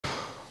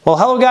Well,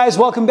 hello guys,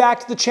 welcome back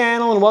to the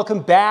channel and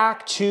welcome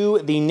back to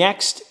the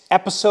next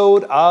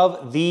episode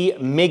of the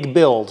MiG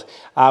build.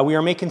 We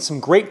are making some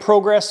great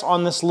progress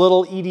on this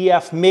little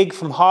EDF MiG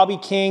from Hobby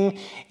King,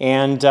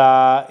 and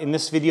in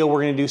this video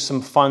we're going to do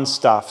some fun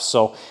stuff.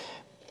 So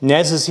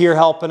Nez is here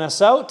helping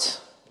us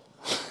out.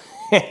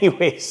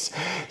 Anyways,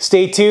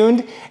 stay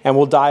tuned and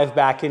we'll dive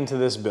back into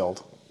this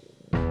build.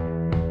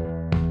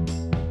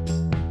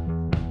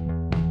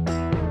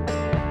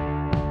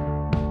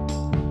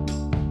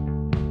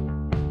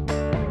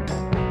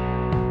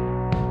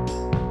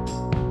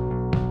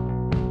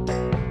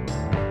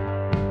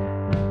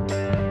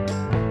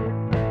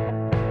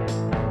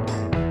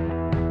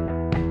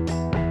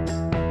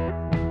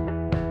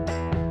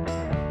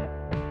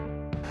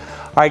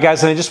 All right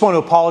guys, and I just want to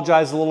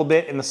apologize a little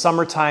bit. In the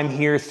summertime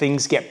here,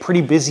 things get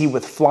pretty busy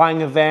with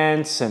flying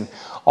events and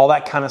all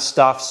that kind of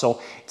stuff. So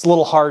it's a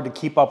little hard to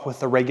keep up with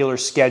the regular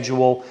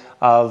schedule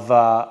of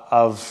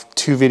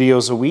 2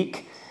 videos a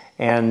week.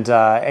 And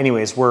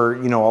anyways, a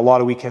lot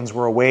of weekends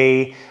we're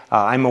away.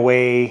 I'm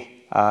away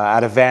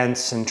at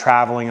events and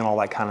traveling and all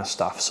that kind of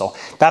stuff. So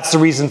that's the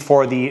reason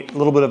for the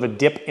little bit of a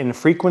dip in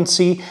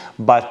frequency,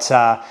 but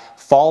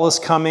fall is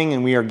coming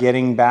and we are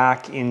getting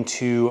back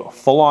into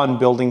full-on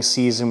building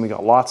season. We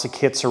got lots of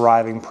kits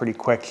arriving pretty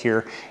quick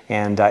here,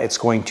 and it's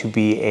going to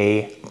be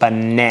a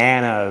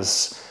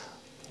bananas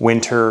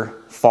winter,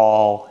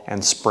 fall,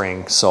 and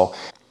spring. So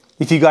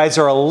if you guys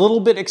are a little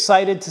bit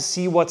excited to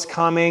see what's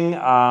coming,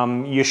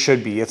 you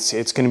should be.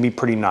 It's going to be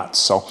pretty nuts.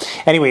 So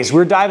anyways,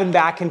 we're diving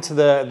back into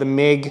the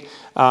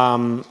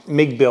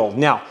MiG build.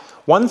 Now,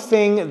 one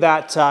thing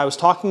that I was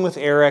talking with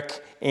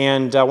Eric,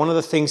 and one of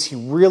the things he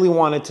really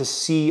wanted to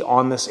see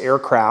on this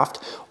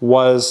aircraft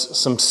was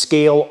some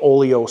scale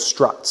oleo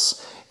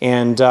struts.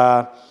 And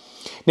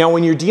now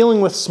when you're dealing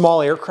with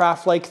small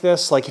aircraft like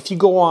this, like if you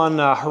go on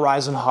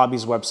Horizon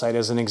Hobby's website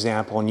as an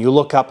example, and you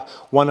look up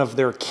one of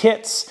their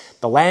kits,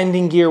 the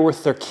landing gear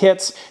with their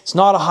kits, it's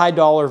not a high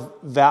dollar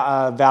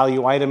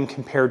value item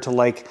compared to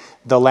like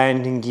the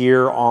landing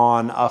gear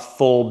on a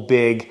full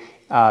big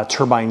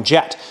turbine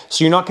jet.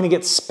 So you're not going to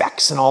get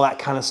specs and all that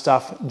kind of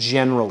stuff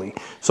generally.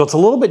 So it's a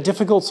little bit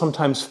difficult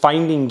sometimes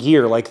finding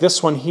gear like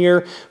this one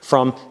here,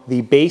 from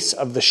the base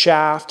of the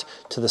shaft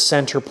to the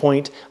center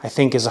point, I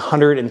think is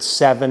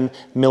 107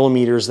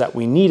 millimeters that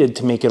we needed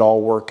to make it all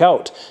work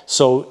out.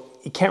 So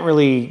you can't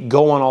really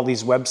go on all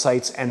these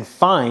websites and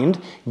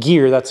find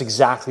gear that's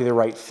exactly the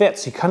right fit.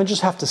 So you kind of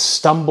just have to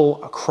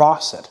stumble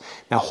across it.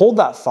 Now hold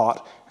that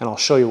thought and I'll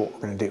show you what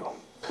we're going to do.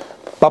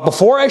 But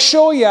before I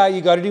show you, you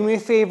got to do me a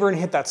favor and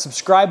hit that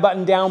subscribe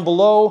button down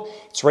below.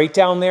 It's right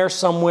down there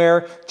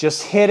somewhere.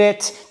 Just hit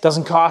it.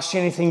 Doesn't cost you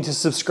anything to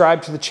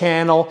subscribe to the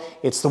channel.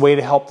 It's the way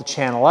to help the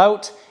channel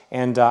out.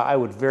 And I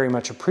would very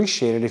much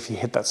appreciate it if you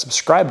hit that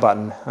subscribe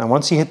button. And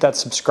once you hit that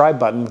subscribe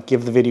button,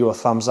 give the video a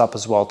thumbs up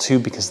as well too,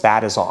 because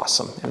that is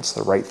awesome. And it's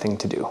the right thing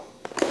to do.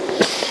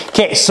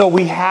 Okay, so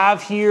we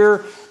have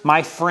here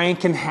my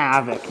Franken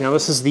Havoc. Now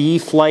this is the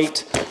E-flite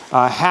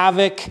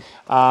Havoc.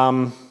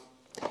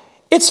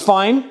 It's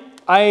fine.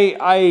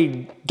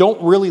 I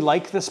don't really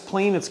like this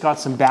plane. It's got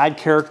some bad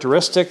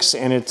characteristics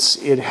and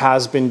it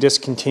has been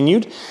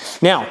discontinued.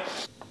 Now,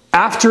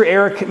 after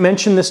Eric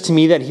mentioned this to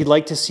me that he'd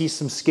like to see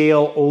some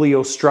scale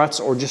oleo struts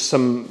or just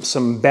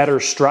some better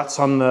struts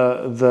on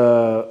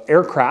the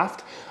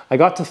aircraft, I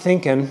got to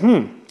thinking,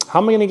 how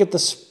am I going to get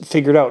this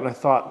figured out? And I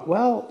thought,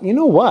 well, you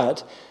know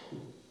what?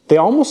 They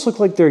almost look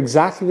like they're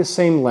exactly the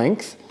same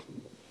length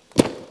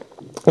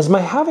as my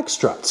Havoc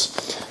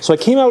struts. So I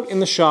came out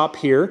in the shop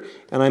here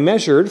and I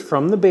measured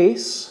from the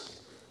base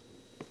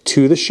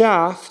to the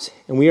shaft,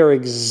 and we are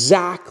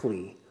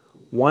exactly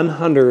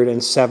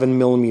 107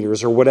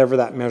 millimeters or whatever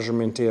that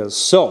measurement is.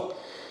 So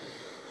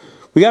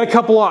we got a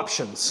couple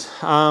options.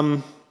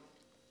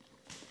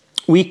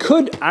 We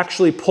could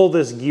actually pull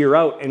this gear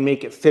out and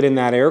make it fit in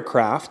that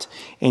aircraft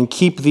and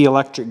keep the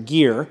electric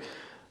gear.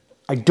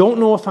 I don't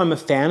know if I'm a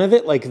fan of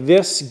it. Like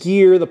this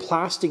gear, the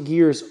plastic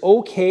gear is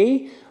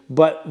okay,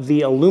 but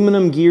the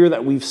aluminum gear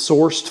that we've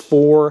sourced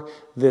for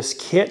this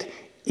kit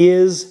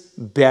is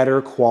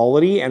better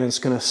quality and it's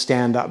going to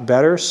stand up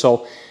better.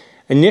 So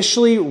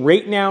initially,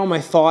 right now, my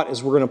thought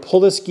is we're going to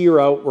pull this gear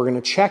out. We're going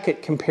to check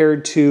it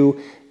compared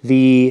to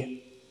the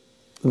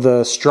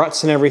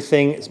struts and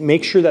everything,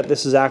 make sure that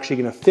this is actually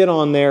going to fit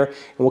on there, and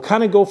we'll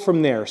kind of go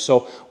from there.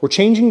 So we're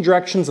changing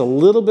directions a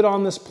little bit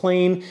on this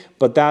plane,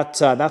 but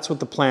that's what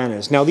the plan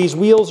is. Now these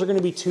wheels are going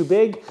to be too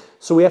big,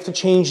 so we have to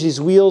change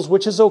these wheels,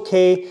 which is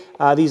okay.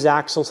 These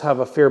axles have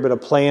a fair bit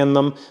of play in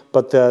them,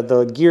 but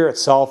the gear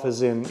itself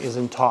is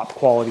in top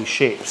quality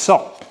shape.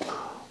 So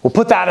we'll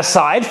put that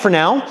aside for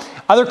now.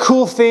 Other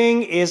cool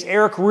thing is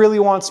Eric really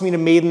wants me to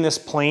maiden this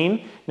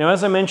plane. Now,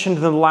 as I mentioned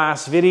in the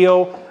last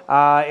video,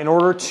 in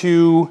order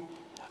to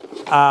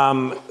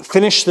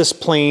finish this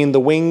plane, the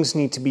wings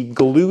need to be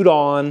glued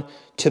on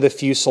to the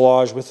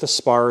fuselage with the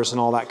spars and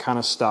all that kind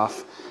of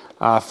stuff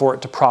for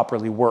it to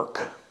properly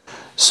work.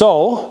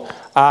 So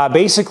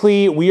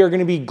basically we are going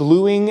to be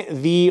gluing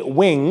the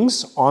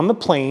wings on the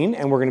plane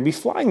and we're going to be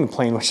flying the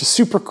plane, which is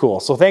super cool.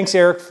 So thanks,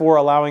 Eric, for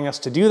allowing us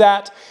to do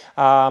that.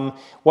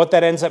 What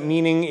that ends up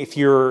meaning, if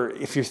you're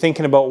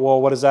thinking about,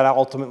 well, what does that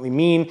ultimately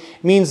mean?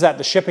 It means that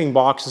the shipping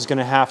box is going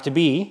to have to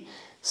be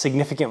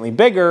significantly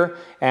bigger,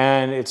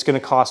 and it's going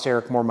to cost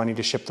Eric more money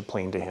to ship the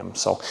plane to him.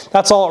 So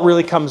that's all it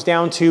really comes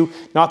down to.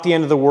 Not the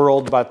end of the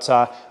world, but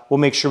we'll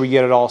make sure we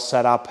get it all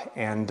set up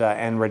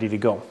and ready to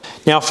go.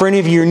 Now, for any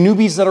of your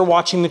newbies that are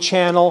watching the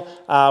channel,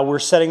 we're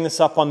setting this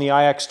up on the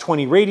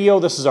IX20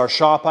 radio. This is our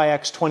shop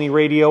IX20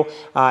 radio,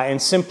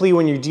 and simply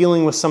when you're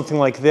dealing with something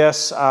like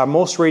this,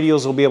 most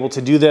radios will be able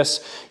to do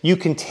this. You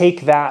can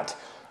take that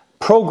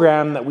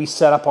program that we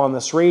set up on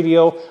this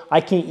radio, I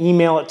can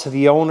email it to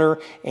the owner,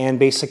 and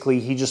basically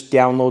he just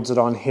downloads it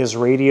on his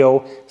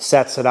radio,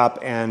 sets it up,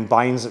 and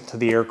binds it to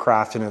the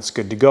aircraft, and it's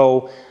good to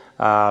go.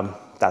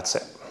 That's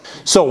it.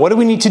 So what do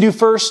we need to do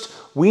first?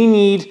 We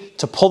need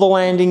to pull the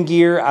landing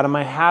gear out of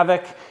my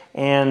Havoc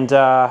and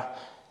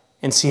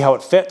see how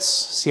it fits,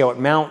 see how it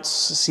mounts,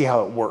 see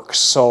how it works.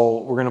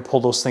 So we're going to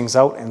pull those things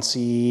out and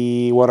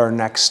see what our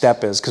next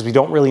step is, because we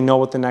don't really know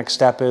what the next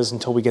step is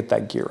until we get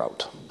that gear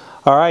out.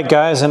 All right,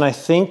 guys, and I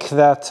think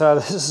that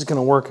this is going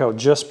to work out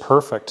just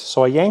perfect.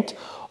 So I yanked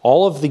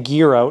all of the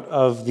gear out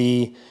of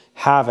the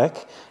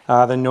Havoc.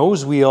 The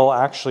nose wheel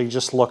actually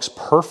just looks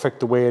perfect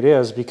the way it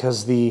is,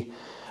 because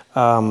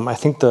I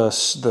think the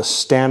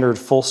standard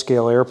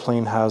full-scale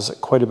airplane has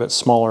quite a bit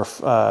smaller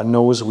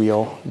nose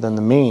wheel than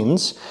the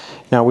mains.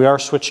 Now, we are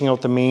switching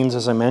out the mains,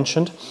 as I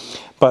mentioned,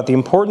 but the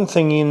important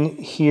thing in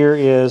here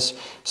is,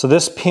 so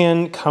this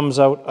pin comes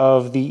out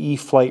of the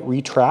E-flite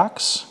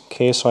retracts.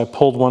 Okay, so I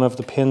pulled one of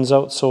the pins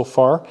out so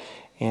far,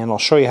 and I'll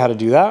show you how to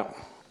do that.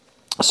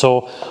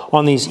 So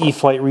on these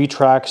E-flite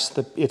retracts,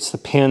 it's the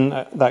pin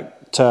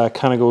that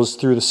kind of goes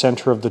through the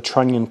center of the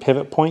trunnion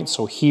pivot point.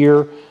 So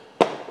here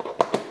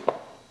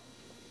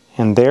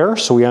and there.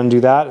 So we undo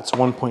that. It's a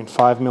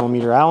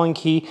 1.5mm Allen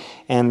key,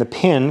 and the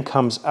pin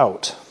comes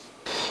out.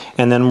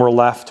 And then we're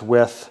left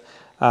with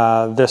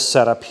this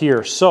setup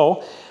here.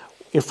 So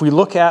if we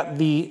look at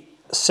the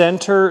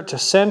center to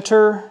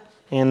center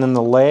and then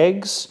the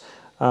legs,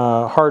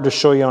 hard to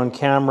show you on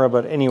camera,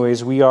 but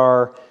anyways, we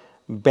are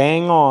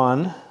bang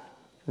on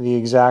the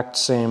exact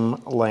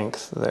same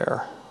length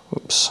there.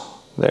 Oops,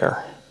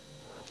 there.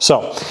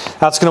 So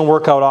that's going to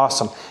work out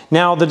awesome.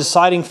 Now, the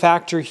deciding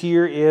factor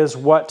here is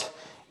what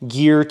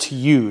gear to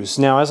use.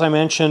 Now, as I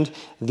mentioned,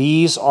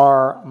 these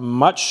are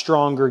much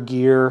stronger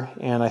gear,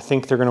 and I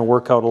think they're going to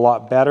work out a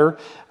lot better.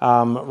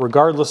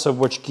 Regardless of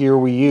which gear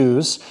we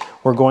use,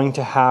 we're going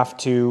to have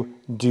to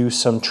do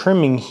some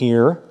trimming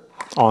here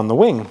on the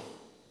wing.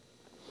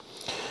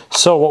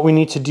 So what we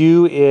need to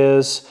do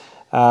is,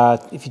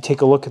 if you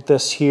take a look at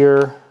this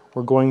here,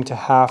 we're going to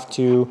have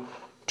to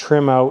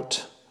trim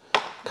out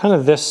kind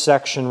of this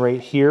section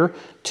right here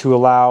to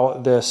allow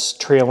this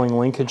trailing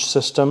linkage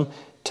system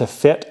to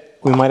fit.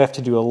 We might have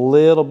to do a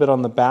little bit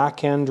on the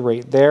back end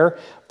right there,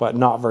 but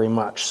not very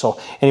much. So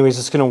anyways,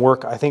 it's going to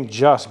work, I think,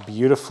 just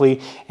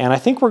beautifully. And I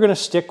think we're going to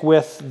stick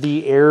with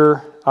the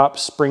air up,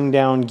 spring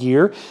down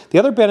gear. The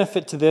other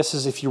benefit to this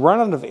is if you run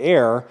out of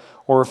air,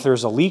 or if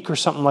there's a leak or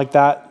something like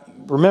that,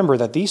 remember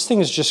that these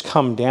things just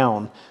come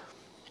down.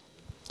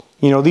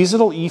 You know, these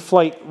little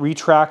E-flite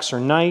retracts are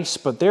nice,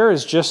 but there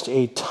is just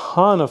a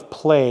ton of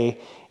play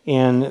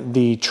in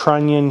the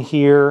trunnion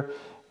here,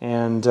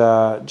 and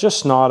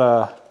just not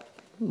a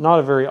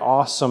very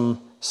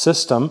awesome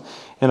system.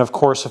 And of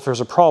course, if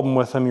there's a problem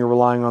with them, you're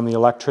relying on the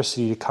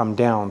electricity to come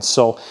down.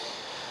 So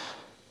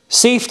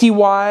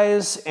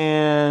safety-wise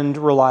and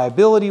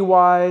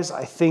reliability-wise,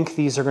 I think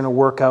these are going to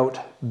work out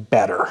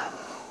better.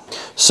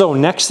 So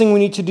next thing we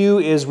need to do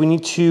is we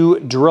need to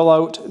drill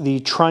out the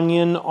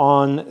trunnion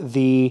on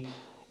the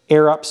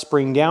air up,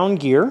 spring down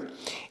gear,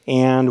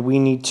 and we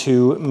need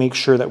to make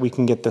sure that we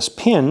can get this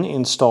pin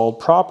installed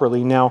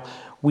properly. Now,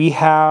 we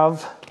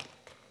have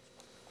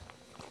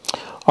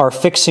our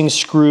fixing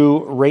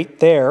screw right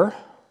there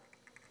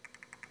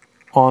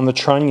on the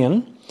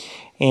trunnion,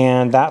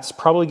 and that's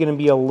probably going to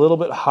be a little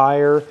bit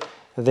higher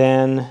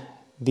than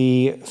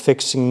the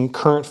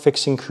current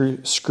fixing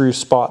screw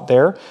spot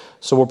there.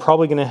 So we're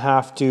probably going to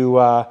have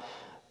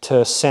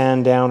to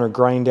sand down or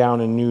grind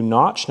down a new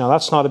notch. Now,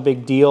 that's not a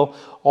big deal.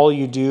 All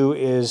you do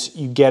is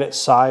you get it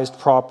sized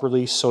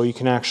properly so you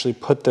can actually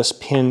put this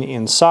pin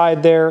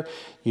inside there.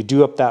 You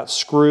do up that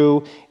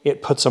screw,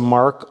 it puts a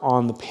mark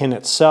on the pin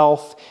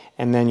itself,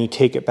 and then you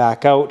take it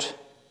back out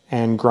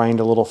and grind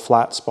a little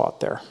flat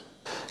spot there.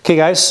 Okay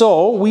guys,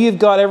 so we've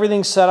got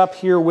everything set up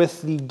here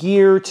with the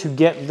gear to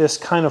get this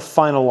kind of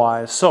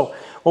finalized. So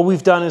what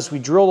we've done is we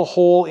drilled a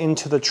hole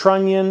into the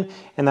trunnion,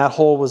 and that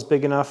hole was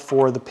big enough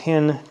for the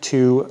pin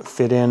to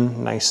fit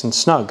in nice and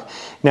snug.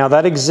 Now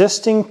that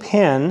existing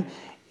pin,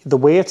 the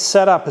way it's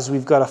set up is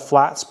we've got a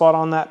flat spot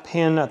on that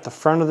pin at the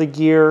front of the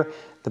gear,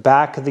 the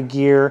back of the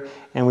gear,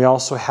 and we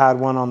also had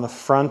one on the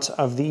front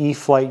of the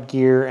E-flite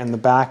gear and the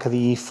back of the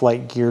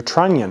E-flite gear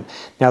trunnion.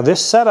 Now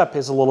this setup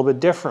is a little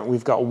bit different.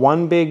 We've got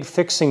one big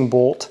fixing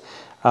bolt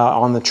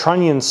on the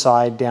trunnion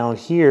side down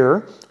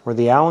here where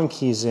the Allen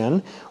key's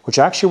in, which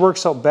actually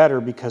works out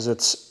better because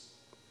it's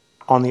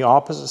on the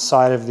opposite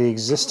side of the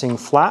existing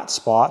flat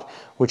spot,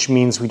 which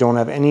means we don't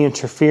have any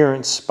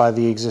interference by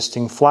the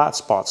existing flat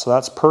spot. So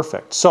that's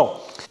perfect. So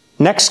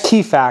next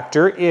key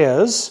factor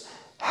is,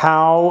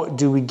 how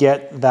do we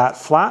get that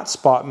flat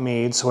spot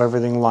made so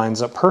everything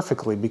lines up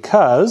perfectly?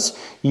 Because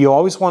you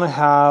always want to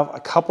have a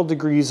couple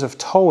degrees of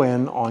toe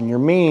in on your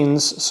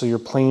mains so your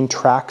plane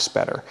tracks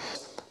better.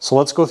 So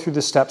let's go through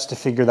the steps to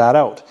figure that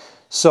out.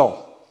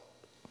 So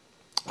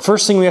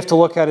first thing we have to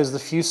look at is the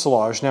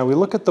fuselage. Now we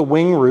look at the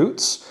wing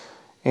roots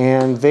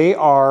and they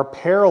are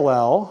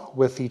parallel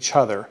with each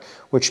other,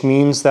 which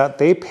means that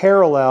they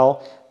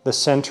parallel the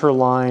center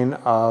line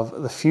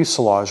of the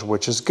fuselage,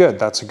 which is good.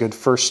 That's a good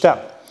first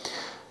step.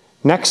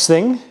 Next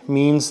thing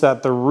means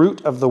that the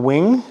root of the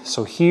wing,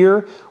 so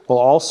here, will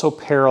also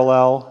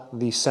parallel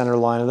the center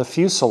line of the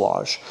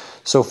fuselage.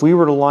 So if we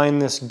were to line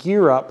this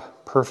gear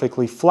up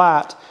perfectly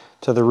flat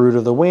to the root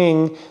of the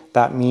wing,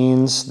 that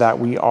means that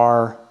we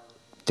are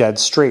dead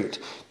straight.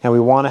 Now we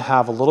want to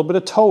have a little bit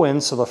of toe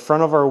in, so the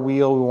front of our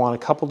wheel, we want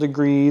a couple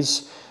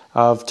degrees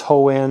of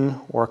toe in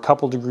or a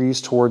couple degrees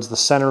towards the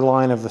center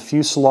line of the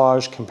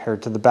fuselage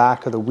compared to the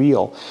back of the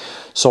wheel.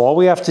 So all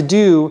we have to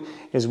do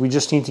is we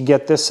just need to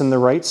get this in the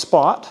right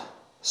spot.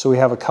 So we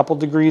have a couple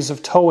degrees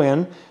of toe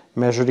in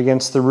measured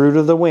against the root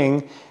of the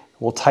wing.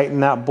 We'll tighten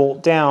that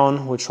bolt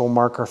down, which will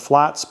mark our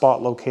flat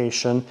spot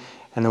location,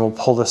 and then we'll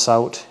pull this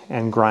out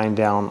and grind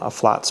down a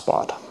flat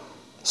spot.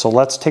 So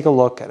let's take a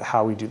look at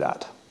how we do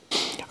that.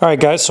 All right,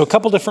 guys, so a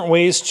couple different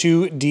ways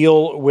to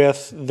deal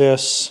with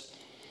this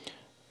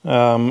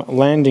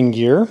landing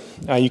gear.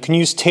 You can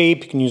use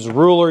tape, you can use a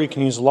ruler, you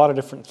can use a lot of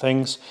different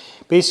things.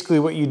 Basically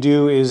what you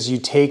do is you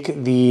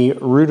take the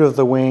root of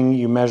the wing,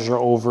 you measure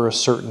over a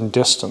certain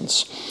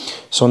distance.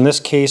 So in this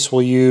case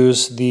we'll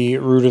use the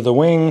root of the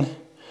wing,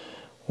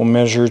 we'll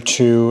measure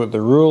to the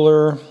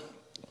ruler.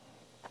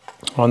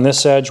 On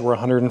this edge we're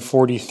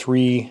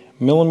 143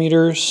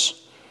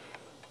 millimeters.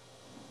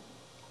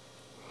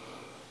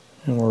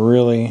 And we're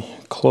really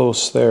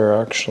close there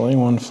actually,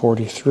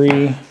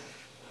 143.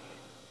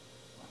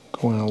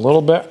 Going a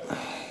little bit.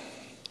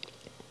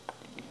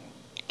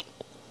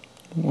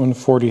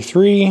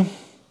 143 and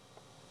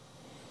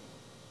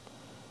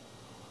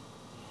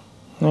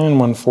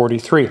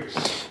 143.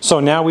 So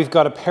now we've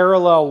got a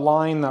parallel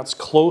line that's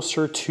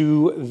closer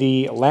to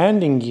the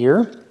landing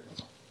gear,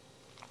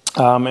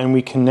 and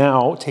we can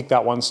now take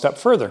that one step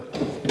further.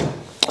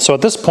 So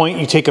at this point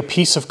you take a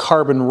piece of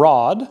carbon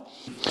rod,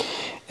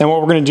 and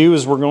what we're going to do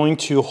is we're going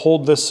to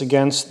hold this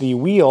against the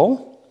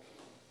wheel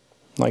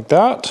like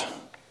that,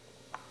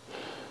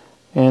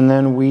 and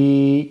then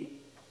we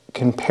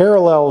can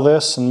parallel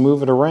this and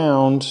move it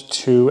around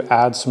to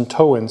add some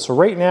toe in. So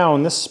right now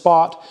in this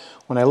spot,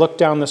 when I look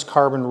down this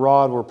carbon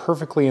rod, we're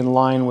perfectly in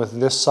line with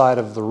this side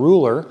of the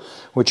ruler,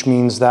 which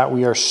means that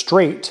we are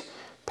straight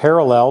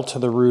parallel to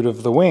the root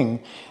of the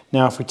wing.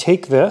 Now if we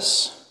take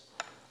this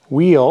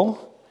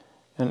wheel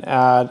and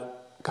add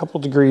a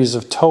couple degrees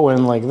of toe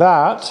in like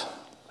that,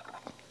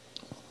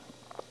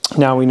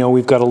 now we know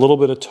we've got a little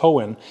bit of toe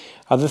in.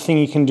 Other thing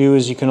you can do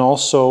is you can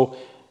also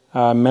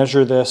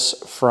measure this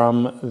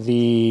from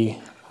the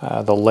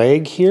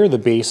leg here, the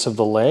base of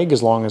the leg,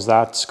 as long as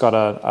that's got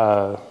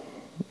a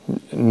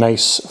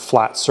nice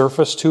flat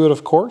surface to it,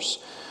 of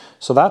course.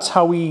 So that's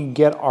how we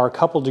get our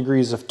couple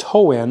degrees of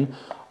toe in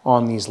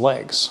on these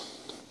legs.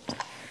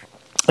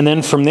 And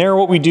then from there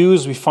what we do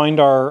is we find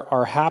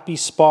our happy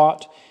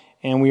spot,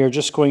 and we are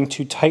just going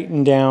to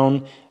tighten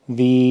down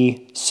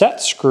the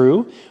set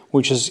screw,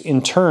 which is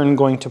in turn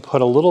going to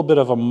put a little bit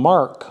of a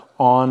mark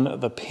on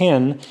the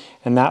pin,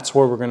 and that's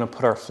where we're going to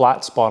put our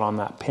flat spot on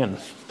that pin.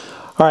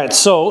 All right,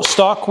 so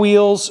stock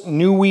wheels,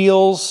 new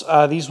wheels,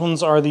 these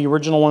ones are the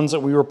original ones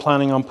that we were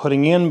planning on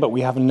putting in, but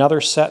we have another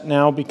set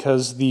now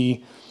because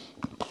the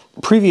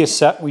previous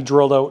set we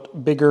drilled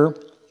out bigger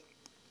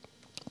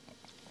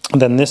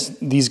than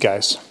these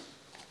guys.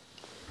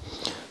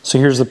 So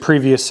here's the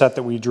previous set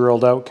that we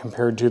drilled out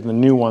compared to the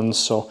new ones,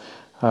 so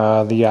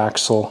the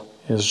axle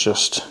is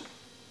just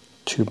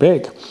too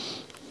big.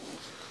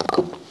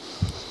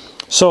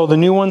 So the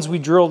new ones we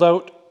drilled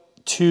out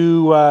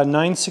to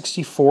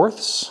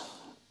 9/64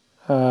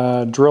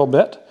 drill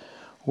bit,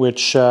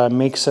 which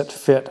makes it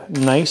fit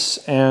nice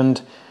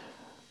and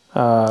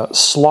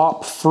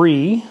slop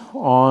free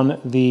on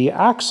the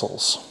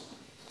axles.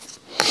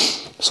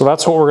 So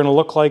that's what we're going to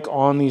look like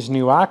on these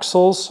new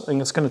axles. I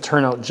think it's going to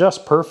turn out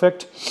just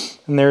perfect.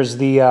 And there's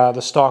the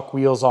stock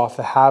wheels off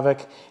the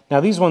Havoc. Now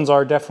these ones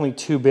are definitely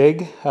too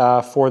big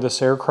for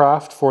this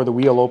aircraft, for the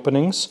wheel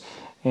openings,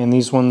 and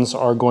these ones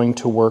are going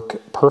to work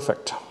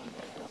perfect.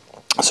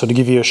 So to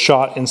give you a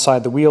shot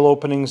inside the wheel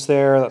openings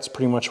there, that's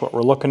pretty much what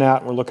we're looking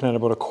at. We're looking at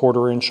about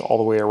 1/4 inch all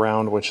the way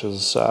around, which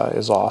is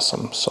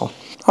awesome. So,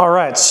 all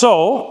right,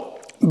 so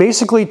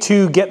basically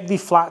to get the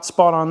flat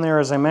spot on there,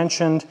 as I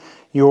mentioned,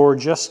 you're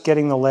just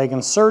getting the leg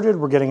inserted,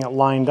 we're getting it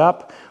lined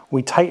up.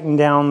 We tighten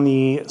down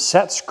the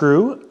set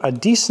screw a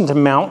decent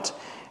amount,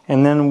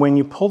 and then when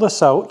you pull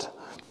this out,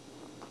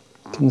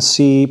 You can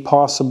see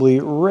possibly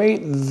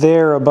right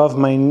there above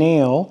my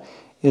nail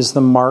is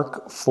the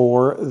mark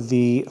for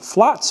the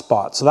flat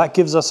spot. So that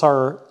gives us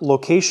our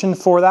location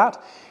for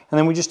that. And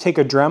then we just take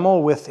a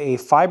Dremel with a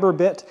fiber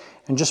bit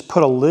and just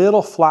put a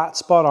little flat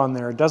spot on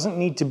there. It doesn't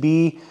need to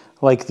be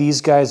like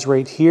these guys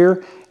right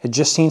here. It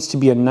just needs to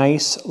be a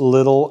nice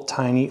little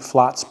tiny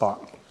flat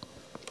spot.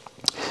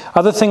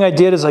 Other thing I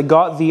did is I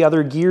got the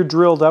other gear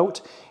drilled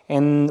out,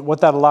 and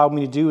what that allowed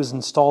me to do is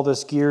install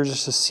this gear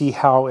just to see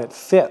how it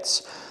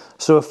fits.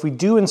 So if we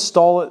do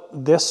install it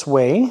this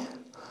way,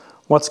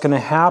 what's going to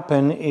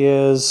happen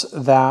is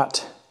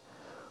that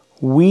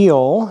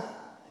wheel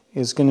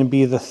is going to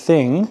be the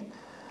thing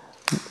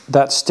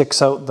that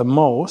sticks out the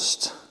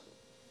most.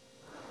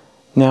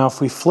 Now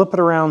if we flip it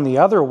around the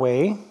other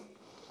way,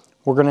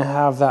 we're going to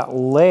have that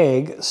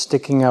leg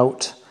sticking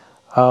out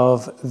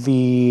of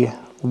the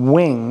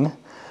wing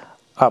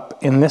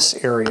up in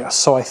this area.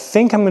 So I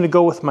think I'm going to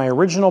go with my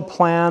original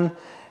plan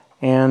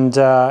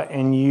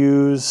and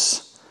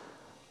use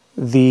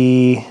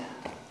the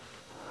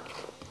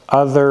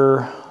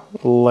other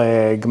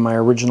leg, my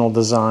original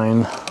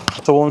design.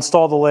 So we'll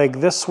install the leg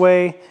this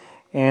way,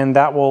 and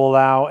that will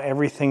allow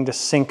everything to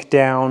sink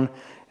down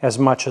as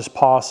much as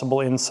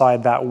possible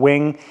inside that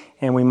wing,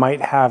 and we might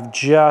have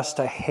just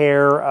a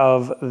hair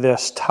of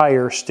this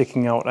tire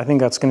sticking out. I think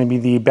that's going to be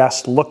the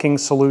best looking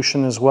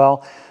solution as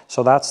well.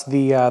 So that's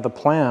the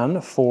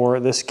plan for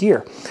this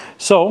gear.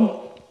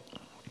 So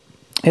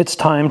it's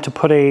time to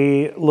put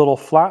a little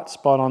flat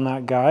spot on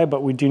that guy,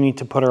 but we do need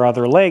to put our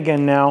other leg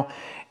in now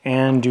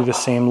and do the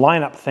same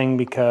lineup thing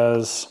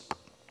because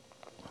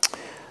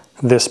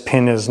this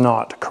pin is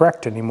not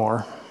correct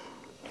anymore.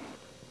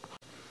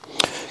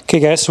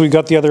 Okay guys, so we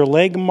got the other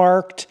leg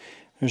marked.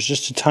 There's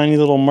just a tiny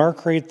little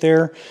mark right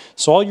there.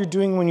 So all you're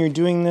doing when you're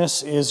doing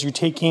this is you're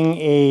taking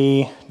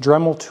a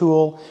Dremel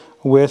tool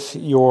with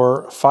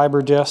your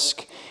fiber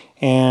disc,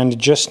 and it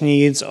just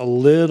needs a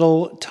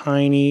little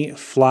tiny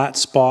flat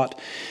spot.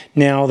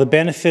 Now the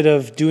benefit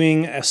of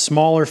doing a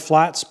smaller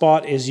flat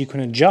spot is you can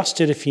adjust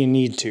it if you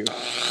need to.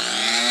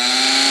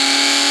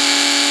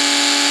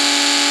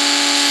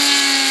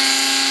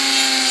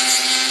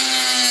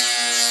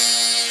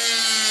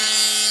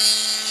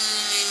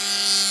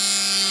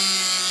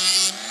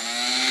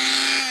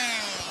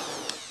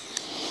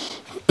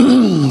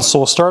 So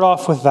we'll start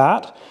off with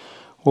that.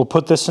 We'll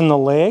put this in the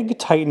leg,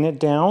 tighten it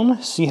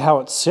down, see how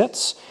it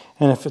sits,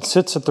 and if it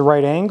sits at the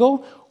right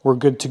angle, we're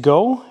good to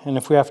go. And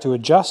if we have to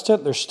adjust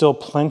it, there's still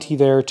plenty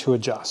there to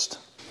adjust.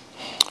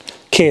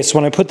 Okay, so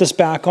when I put this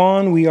back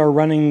on, we are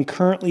running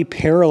currently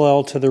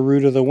parallel to the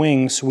root of the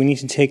wing, so we need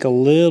to take a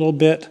little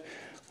bit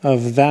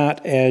of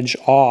that edge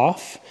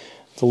off,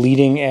 the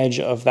leading edge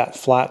of that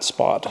flat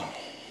spot.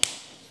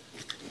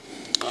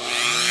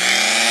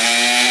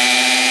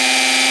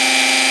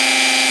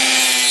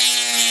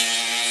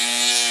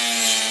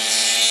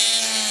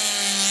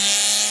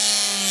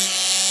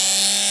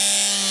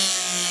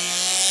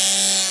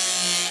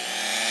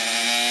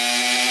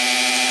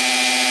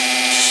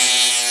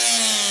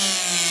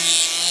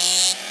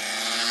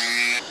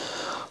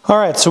 All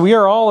right, so we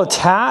are all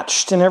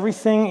attached and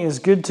everything is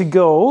good to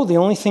go. The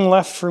only thing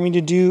left for me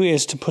to do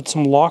is to put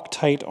some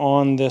Loctite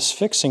on this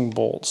fixing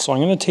bolt. So I'm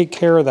going to take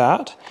care of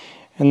that,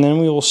 and then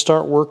we will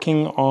start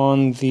working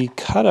on the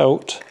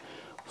cutout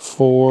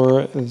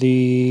for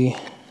the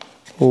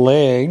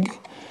leg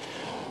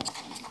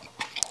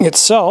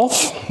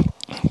itself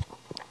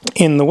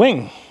in the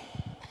wing.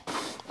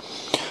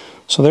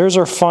 So there's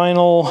our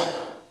final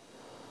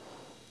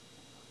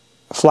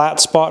flat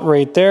spot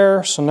right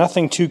there, so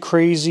nothing too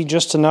crazy,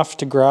 just enough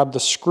to grab the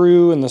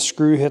screw, and the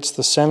screw hits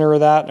the center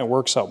of that and it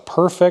works out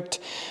perfect.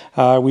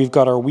 We've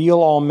got our wheel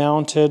all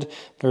mounted.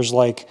 There's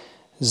like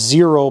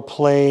zero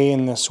play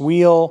in this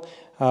wheel.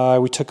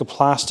 We took a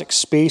plastic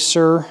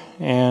spacer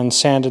and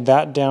sanded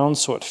that down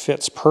so it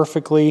fits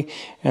perfectly,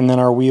 and then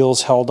our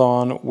wheels held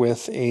on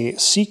with a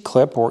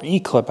C-clip, or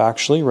E-clip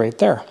actually, right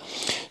there.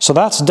 So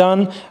that's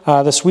done.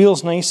 This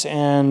wheel's nice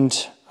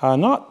and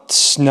not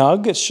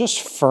snug, it's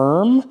just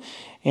firm,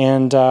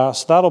 and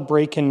so that'll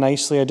break in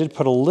nicely. I did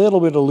put a little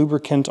bit of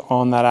lubricant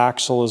on that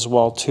axle as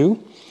well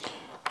too.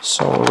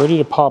 So we're ready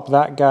to pop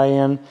that guy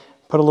in,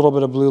 put a little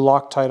bit of blue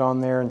Loctite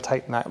on there and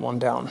tighten that one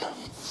down.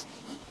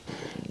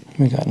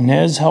 We got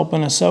Nez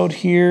helping us out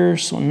here,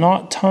 so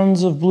not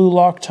tons of blue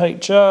Loctite,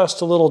 just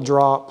a little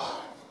drop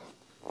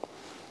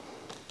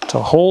to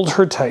hold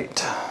her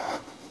tight.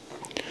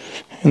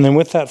 And then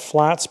with that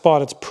flat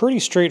spot, it's pretty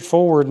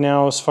straightforward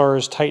now as far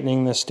as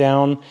tightening this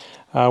down.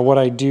 What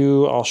I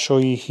do, I'll show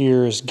you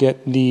here, is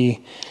get the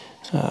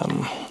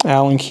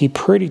Allen key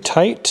pretty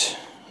tight,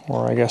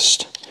 or I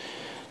guess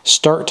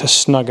start to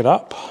snug it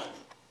up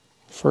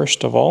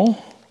first of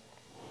all.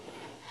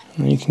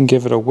 And then you can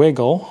give it a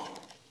wiggle.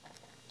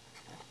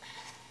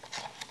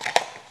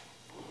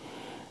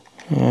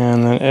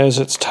 And then as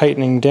it's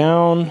tightening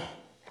down,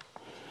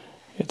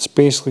 it's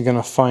basically going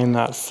to find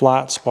that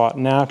flat spot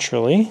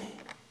naturally.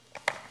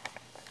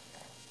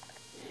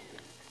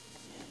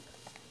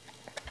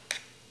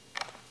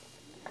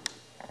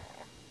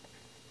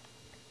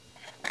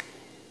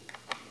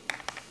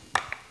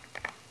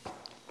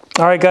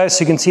 All right guys,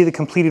 so you can see the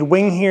completed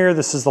wing here.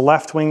 This is the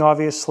left wing,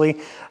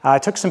 obviously. I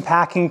took some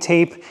packing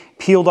tape,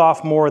 peeled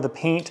off more of the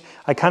paint.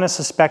 I kind of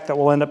suspect that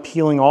we'll end up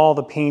peeling all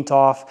the paint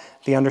off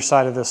the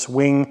underside of this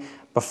wing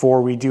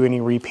before we do any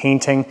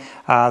repainting.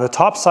 The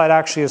top side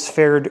actually has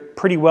fared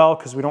pretty well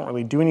because we don't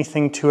really do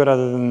anything to it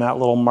other than that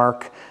little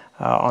mark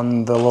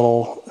on the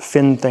little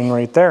fin thing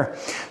right there.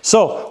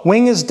 So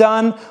wing is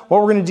done. What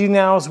we're going to do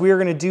now is we are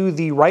going to do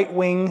the right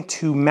wing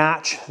to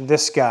match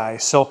this guy.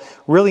 So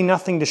really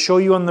nothing to show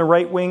you on the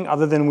right wing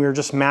other than we're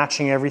just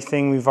matching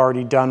everything we've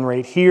already done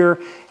right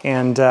here.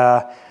 And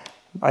I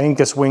think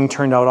this wing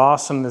turned out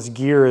awesome. This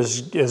gear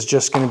is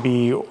just going to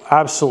be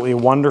absolutely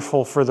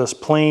wonderful for this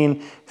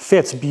plane.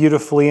 Fits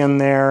beautifully in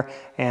there,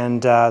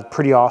 and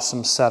pretty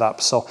awesome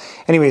setup. So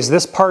anyways,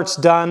 this part's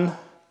done.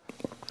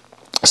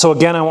 So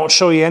again, I won't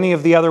show you any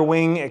of the other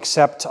wing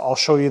except I'll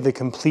show you the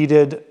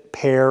completed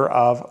pair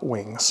of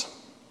wings.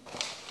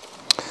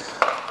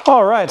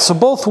 All right, so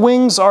both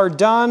wings are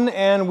done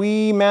and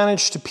we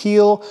managed to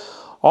peel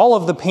all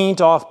of the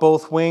paint off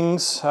both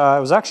wings. It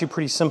was actually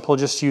pretty simple,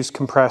 just use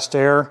compressed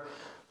air.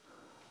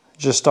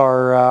 Just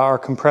our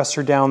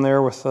compressor down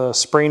there with a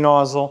spray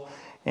nozzle,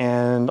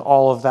 and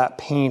all of that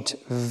paint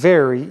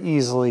very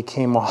easily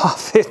came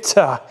off.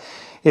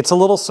 It's a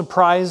little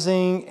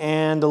surprising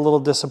and a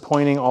little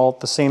disappointing all at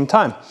the same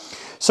time.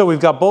 So we've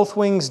got both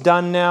wings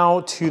done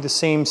now to the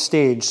same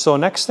stage. So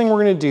next thing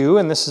we're going to do,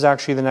 and this is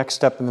actually the next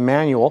step in the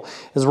manual,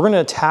 is we're going to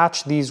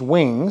attach these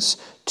wings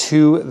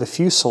to the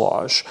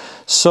fuselage.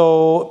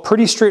 So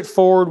pretty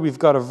straightforward. We've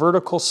got a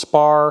vertical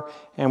spar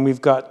and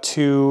we've got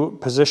two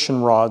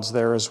position rods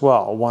there as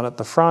well. One at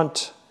the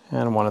front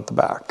and one at the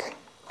back.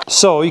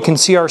 So you can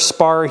see our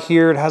spar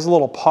here. It has a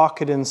little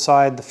pocket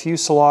inside. The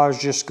fuselage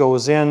just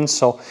goes in.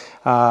 So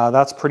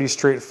that's pretty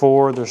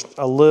straightforward. There's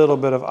a little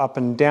bit of up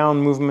and down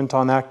movement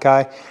on that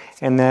guy.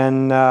 And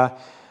then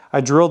I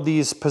drilled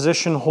these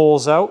position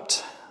holes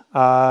out.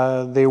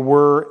 They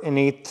were an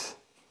 1/8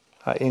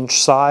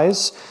 inch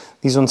size.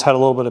 These ones had a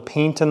little bit of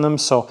paint in them,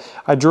 so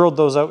I drilled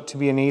those out to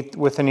be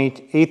with an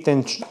 1/8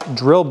 inch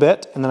drill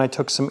bit, and then I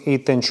took some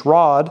 1/8 inch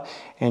rod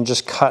and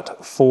just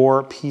cut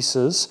 4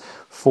 pieces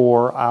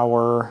for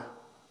our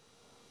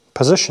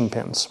position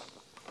pins.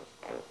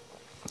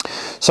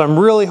 So I'm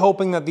really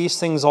hoping that these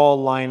things all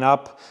line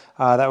up.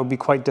 That would be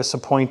quite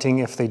disappointing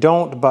if they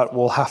don't, but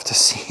we'll have to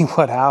see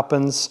what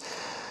happens.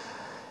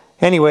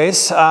 Anyways,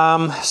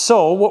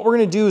 so what we're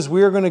going to do is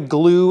we're going to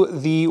glue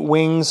the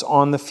wings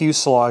on the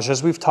fuselage,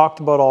 as we've talked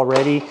about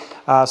already.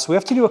 So we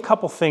have to do a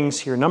couple things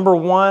here. Number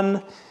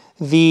one,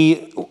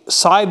 the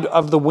side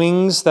of the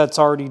wings that's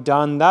already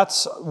done,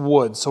 that's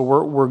wood, so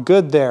we're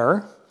good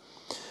there.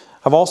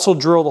 I've also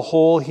drilled a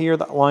hole here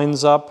that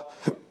lines up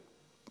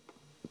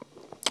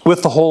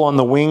with the hole on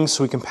the wing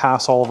so we can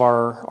pass all of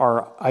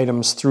our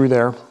items through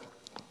there.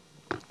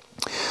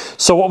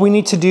 So what we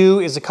need to do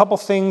is a couple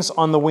things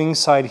on the wing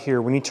side here.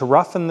 We need to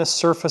roughen this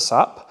surface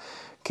up.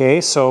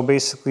 Okay, so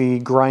basically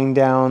grind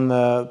down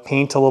the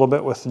paint a little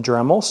bit with the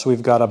Dremel. So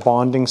we've got a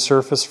bonding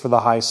surface for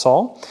the high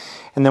sol.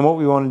 And then what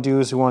we want to do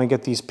is we want to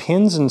get these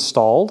pins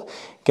installed,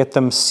 get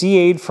them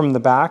CA'd from the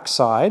back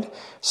side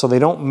so they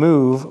don't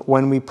move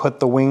when we put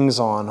the wings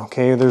on.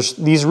 Okay,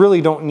 these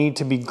really don't need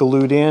to be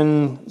glued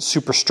in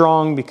super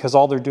strong because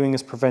all they're doing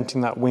is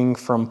preventing that wing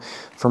from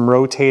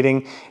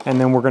rotating. And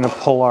then we're going to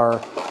pull our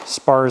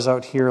spars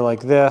out here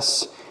like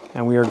this,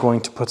 and we are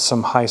going to put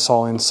some high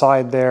sol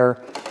inside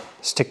there,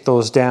 stick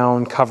those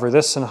down, cover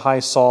this in high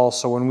sol.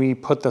 So when we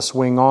put this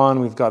wing on,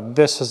 we've got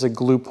this as a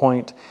glue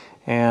point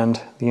and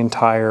the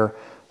entire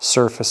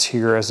surface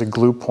here as a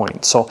glue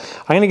point. So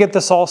I'm going to get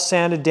this all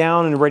sanded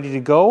down and ready to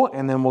go,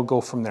 and then we'll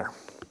go from there.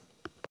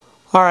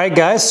 All right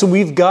guys, so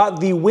we've got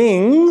the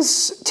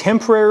wings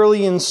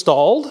temporarily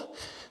installed.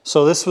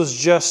 So this was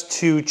just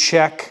to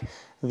check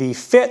the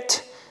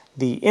fit,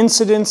 the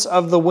incidence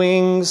of the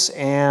wings,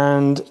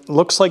 and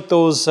looks like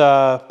those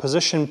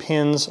position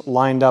pins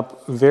lined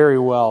up very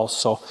well.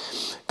 So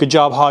good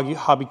job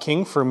Hobby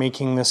King for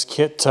making this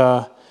kit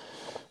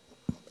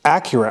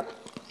accurate.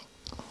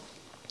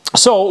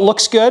 So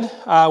looks good.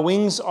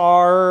 Wings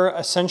are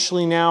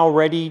essentially now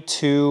ready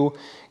to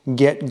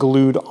get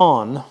glued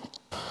on. All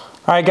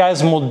right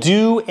guys, and we'll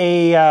do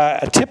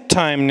a tip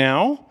time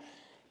now.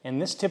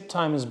 And this tip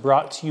time is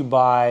brought to you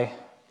by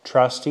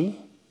Trusty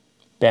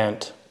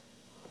Bent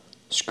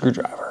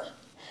Screwdriver.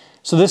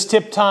 So this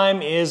tip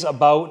time is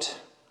about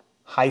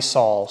high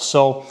sol.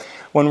 So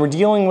when we're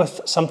dealing with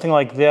something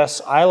like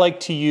this, I like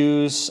to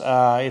use,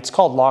 it's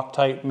called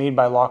Loctite, made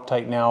by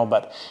Loctite now,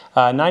 but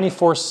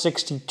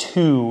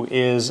 9462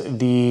 is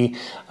the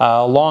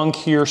long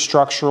cure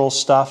structural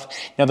stuff.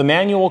 Now the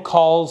manual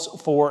calls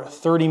for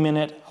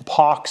 30-minute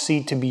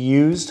epoxy to be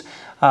used.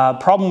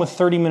 Problem with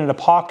 30-minute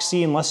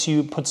epoxy, unless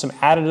you put some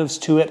additives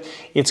to it,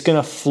 it's going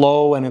to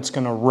flow and it's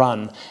going to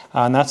run.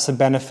 And that's the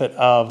benefit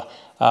of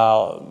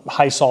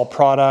high sol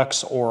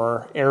products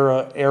or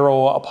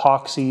aero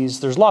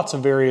epoxies. There's lots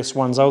of various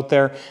ones out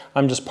there.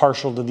 I'm just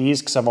partial to these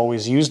because I've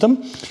always used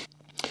them.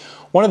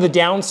 One of the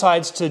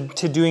downsides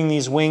to doing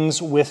these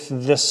wings with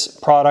this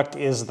product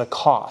is the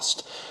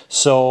cost.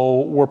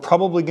 So we're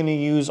probably going to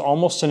use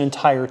almost an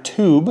entire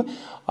tube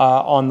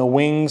on the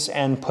wings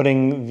and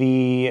putting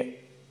the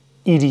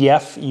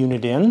EDF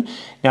unit in.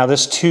 Now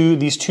these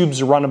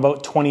tubes run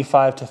about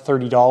 $25 to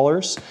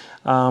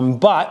 $30,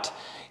 but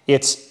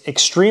it's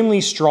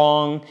extremely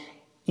strong,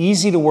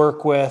 easy to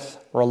work with,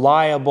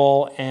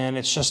 reliable, and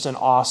it's just an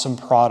awesome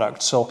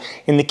product. So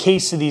in the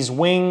case of these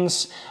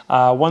wings,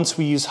 once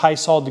we use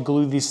Hysol to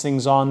glue these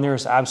things on,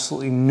 there's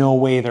absolutely no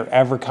way they're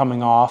ever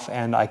coming off,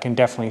 and I can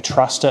definitely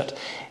trust it,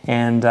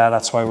 and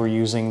that's why we're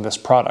using this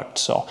product.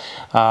 So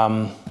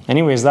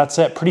anyways, that's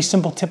it. Pretty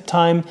simple tip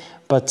time,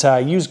 but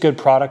use good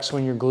products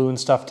when you're gluing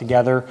stuff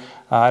together.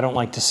 I don't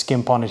like to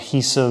skimp on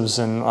adhesives,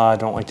 and I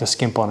don't like to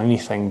skimp on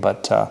anything,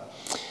 but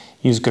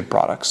use good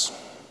products.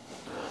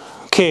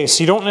 Okay,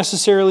 so you don't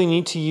necessarily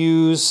need to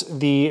use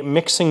the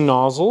mixing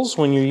nozzles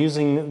when you're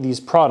using these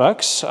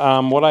products.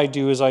 What I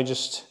do is I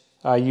just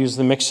use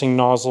the mixing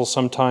nozzle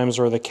sometimes,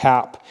 or the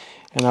cap,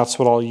 and that's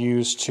what I'll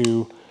use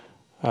to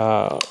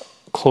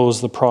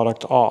close the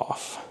product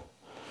off.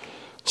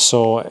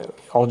 So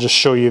I'll just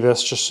show you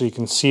this just so you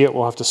can see it.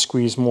 We'll have to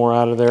squeeze more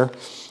out of there.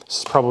 This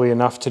is probably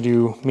enough to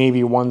do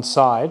maybe one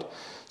side.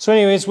 So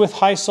anyways, with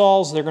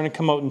Hysols, they're going to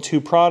come out in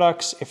two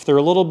products. If they're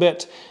a little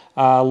bit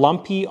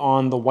lumpy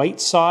on the white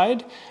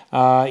side,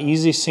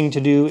 easiest thing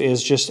to do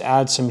is just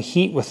add some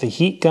heat with a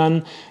heat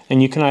gun,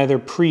 and you can either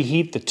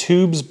preheat the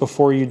tubes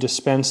before you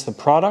dispense the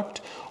product,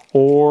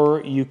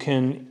 or you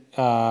can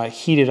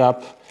heat it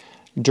up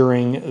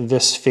during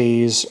this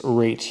phase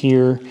right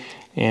here,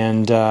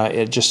 and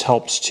it just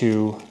helps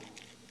to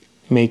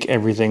make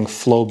everything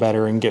flow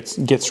better and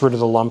gets rid of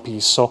the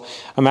lumpies. So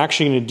I'm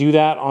actually going to do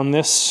that on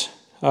this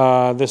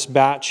this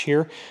batch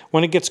here.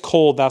 When it gets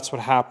cold, that's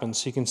what happens.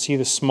 So you can see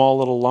the small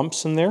little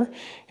lumps in there,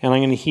 and I'm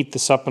going to heat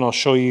this up and I'll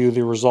show you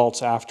the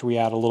results after we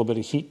add a little bit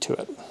of heat to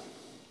it.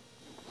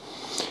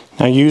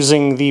 Now,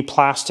 using the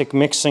plastic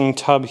mixing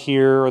tub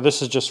here, or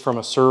this is just from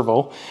a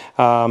servo,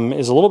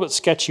 is a little bit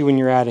sketchy when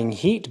you're adding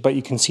heat, but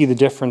you can see the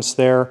difference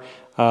there.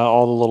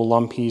 All the little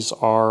lumpies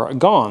are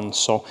gone.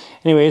 So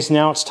anyways,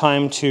 now it's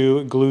time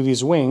to glue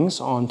these wings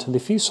onto the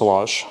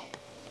fuselage.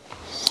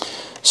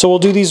 So we'll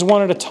do these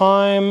one at a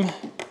time,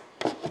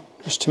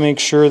 just to make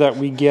sure that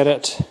we get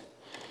it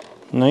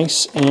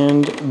nice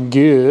and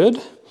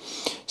good.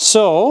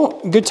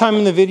 So, good time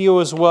in the video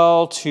as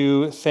well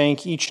to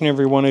thank each and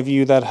every one of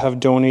you that have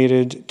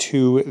donated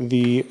to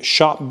the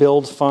Shop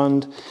Build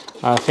Fund.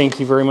 Thank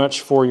you very much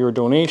for your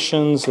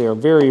donations. They are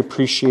very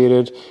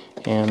appreciated,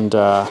 and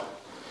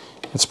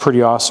it's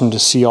pretty awesome to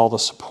see all the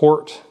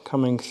support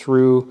coming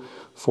through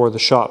for the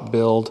Shop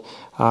Build.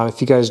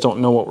 If you guys don't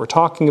know what we're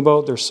talking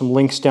about, there's some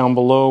links down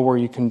below where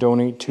you can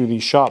donate to the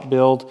Shop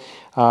Build.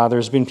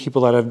 There's been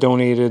people that have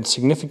donated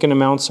significant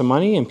amounts of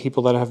money and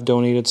people that have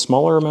donated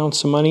smaller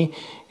amounts of money,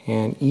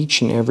 and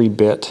each and every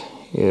bit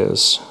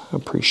is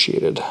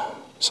appreciated.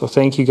 So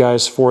thank you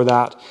guys for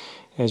that.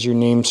 As your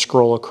names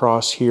scroll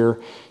across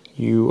here,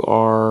 you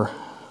are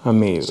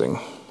amazing.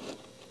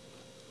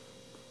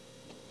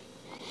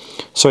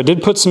 So I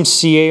did put some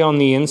CA on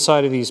the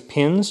inside of these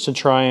pins to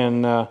try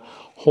and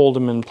hold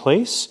them in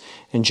place,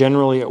 and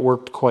generally it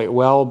worked quite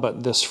well,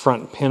 but this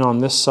front pin on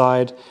this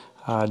side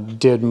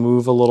did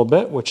move a little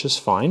bit, which is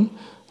fine.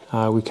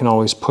 We can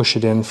always push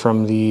it in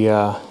from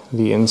the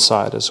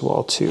inside as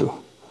well too.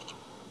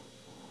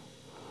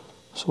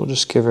 So we'll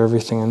just give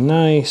everything a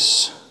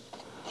nice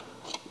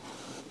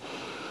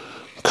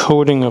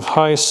coating of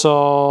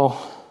Hysol.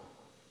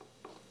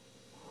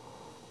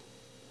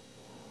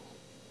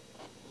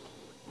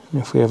 And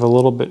if we have a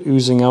little bit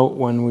oozing out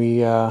when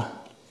we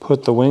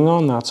put the wing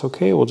on, that's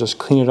okay. We'll just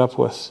clean it up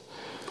with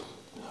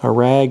a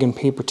rag and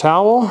paper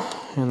towel,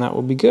 and that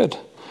will be good.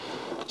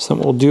 So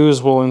what we'll do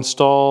is we'll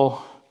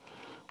install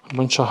a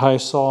bunch of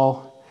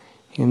Hysol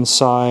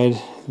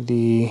inside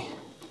the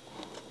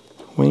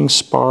wing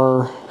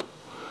spar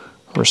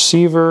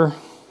receiver,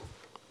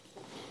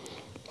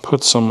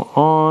 put some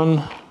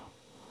on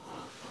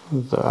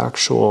the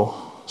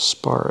actual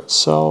spar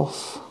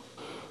itself.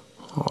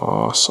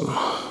 Awesome.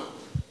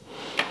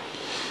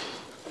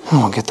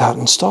 And we'll get that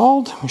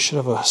installed. We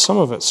should have some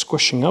of it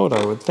squishing out,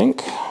 I would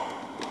think.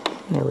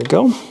 There we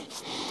go.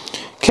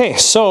 Okay,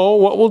 so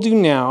what we'll do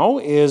now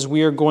is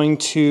we are going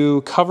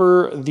to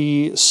cover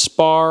the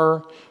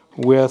spar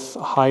with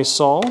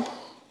Hysol.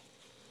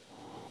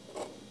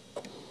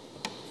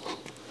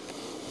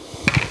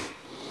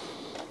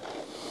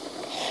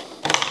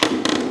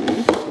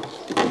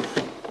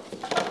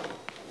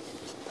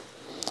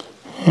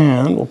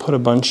 And we'll put a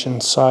bunch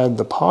inside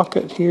the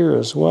pocket here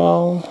as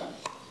well.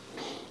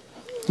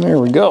 There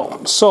we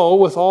go. So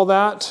with all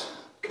that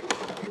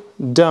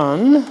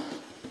done,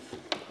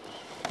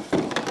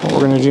 what we're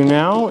going to do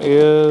now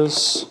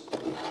is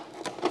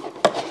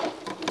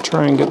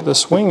try and get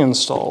this wing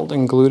installed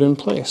and glued in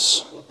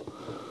place.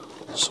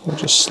 So we'll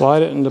just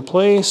slide it into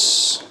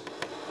place.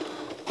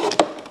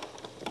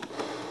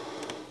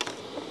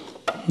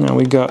 Now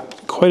we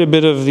got quite a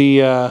bit of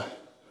the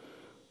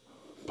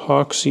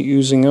epoxy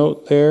oozing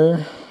out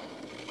there.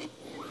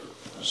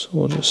 So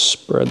we'll just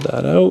spread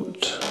that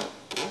out.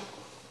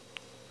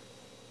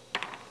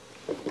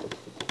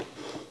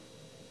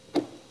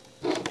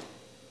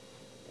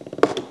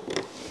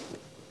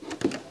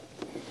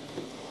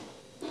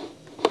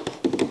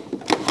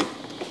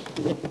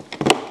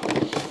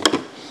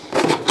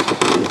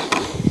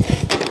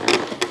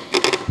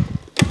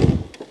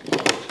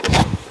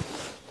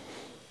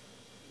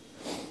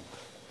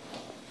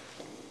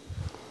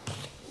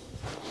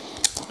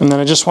 And then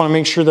I just want to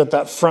make sure that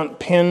that front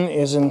pin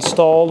is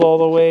installed all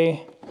the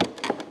way.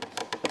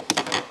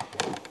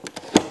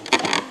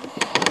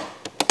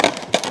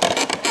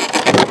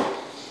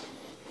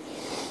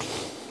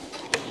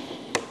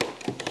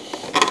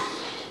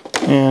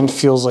 And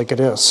feels like it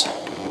is.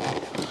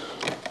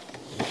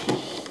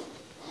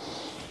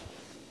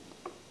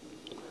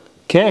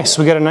 Okay,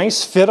 so we got a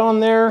nice fit on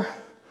there.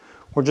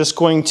 We're just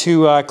going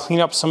to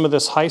clean up some of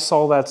this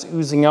Hysol that's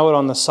oozing out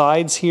on the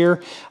sides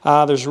here.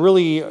 There's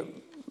really,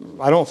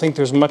 I don't think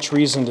there's much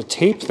reason to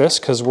tape this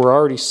because we're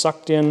already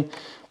sucked in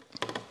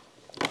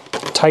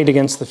tight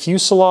against the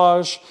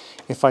fuselage.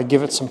 If I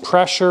give it some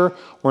pressure,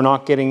 we're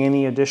not getting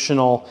any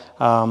additional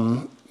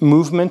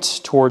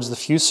movement towards the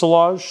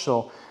fuselage.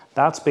 So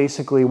that's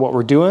basically what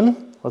we're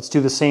doing. Let's do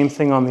the same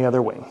thing on the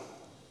other wing.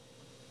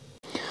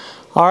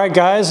 All right,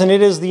 guys, and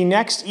it is the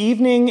next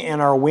evening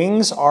and our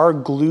wings are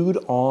glued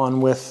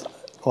on with,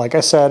 like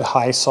I said,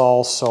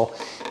 Hysol. So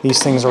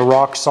these things are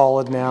rock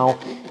solid now,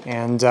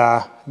 and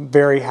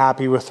very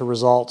happy with the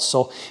results.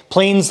 So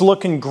plane's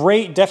looking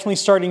great, definitely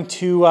starting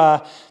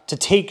to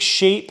take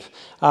shape.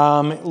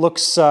 It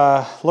looks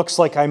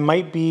like I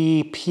might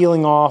be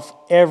peeling off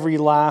every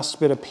last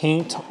bit of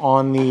paint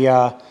on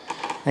the,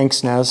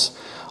 thanks Nez,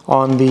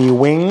 on the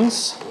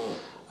wings.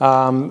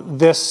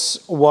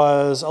 This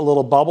was a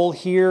little bubble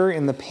here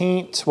in the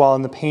paint, while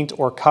in the paint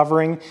or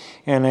covering,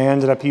 and I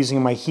ended up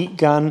using my heat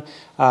gun.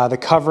 The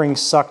covering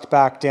sucked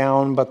back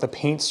down, but the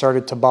paint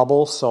started to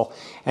bubble. So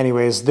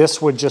anyways,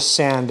 this would just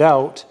sand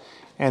out,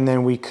 and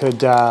then we could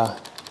touch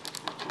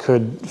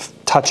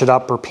it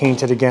up or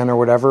paint it again or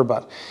whatever,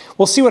 but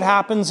we'll see what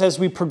happens as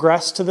we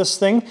progress to this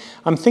thing.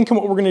 I'm thinking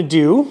what we're gonna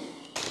do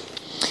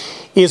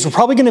is we're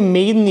probably gonna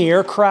maiden the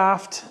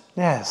aircraft.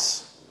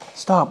 Yes,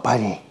 stop,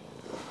 buddy.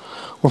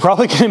 We're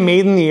probably going to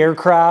maiden the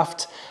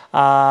aircraft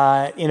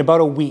in about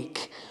a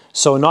week.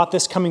 So not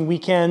this coming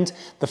weekend,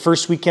 the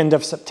first weekend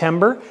of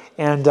September.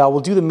 And we'll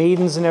do the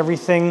maidens and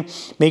everything,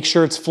 make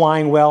sure it's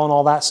flying well and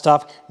all that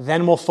stuff.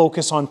 Then we'll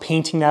focus on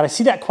painting that. I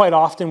see that quite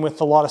often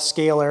with a lot of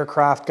scale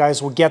aircraft.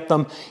 Guys will get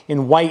them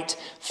in white,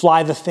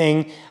 fly the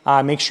thing,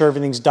 make sure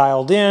everything's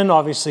dialed in.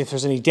 Obviously, if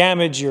there's any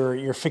damage,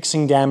 you're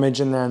fixing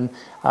damage, and then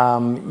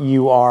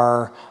you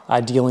are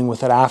dealing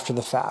with it after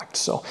the fact.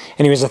 So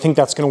anyways, I think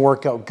that's going to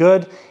work out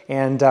good,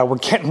 and we're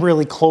getting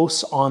really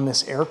close on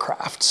this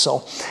aircraft.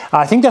 So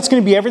I think that's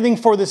going to be everything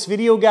for this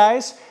video,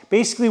 guys.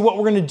 Basically, what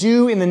we're going to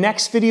do in the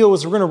next video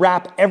is we're going to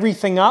wrap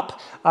everything up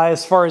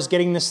as far as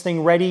getting this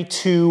thing ready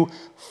to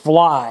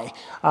fly.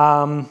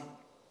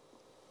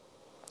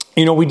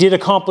 You know, we did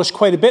accomplish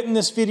quite a bit in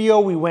this video.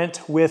 We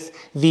went with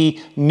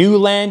the new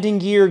landing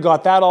gear,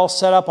 got that all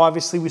set up.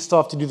 Obviously, we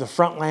still have to do the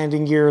front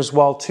landing gear as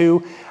well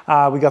too.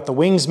 We got the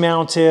wings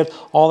mounted,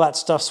 all that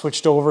stuff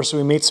switched over, so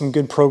we made some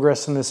good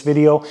progress in this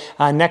video.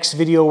 Next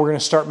video, we're gonna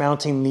start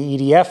mounting the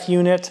EDF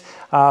unit,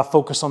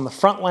 focus on the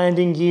front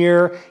landing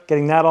gear,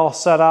 getting that all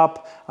set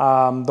up,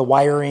 the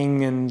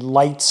wiring and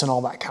lights and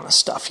all that kind of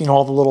stuff. You know,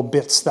 all the little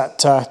bits that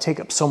take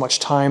up so much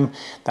time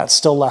that's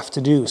still left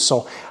to do.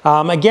 So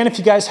again, if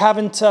you guys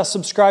haven't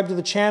subscribed to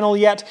the channel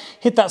yet,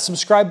 hit that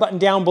subscribe button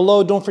down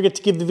below. Don't forget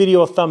to give the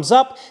video a thumbs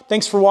up.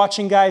 Thanks for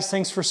watching, guys.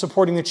 Thanks for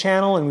supporting the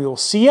channel, and we will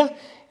see you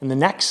in the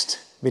next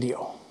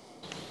video.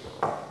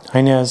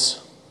 Hi,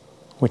 Nez.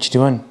 What you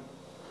doing?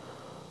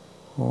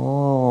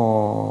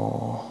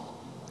 Oh,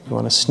 you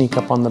want to sneak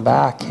up on the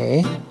back,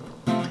 hey?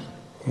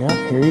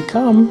 Yeah, here you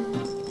come.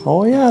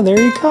 Oh yeah,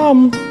 there you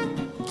come.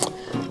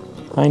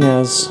 Hi,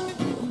 Nez.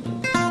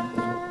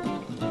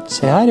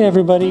 Say hi to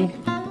everybody.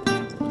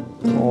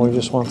 Oh, we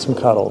just want some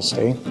cuddles,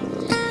 hey?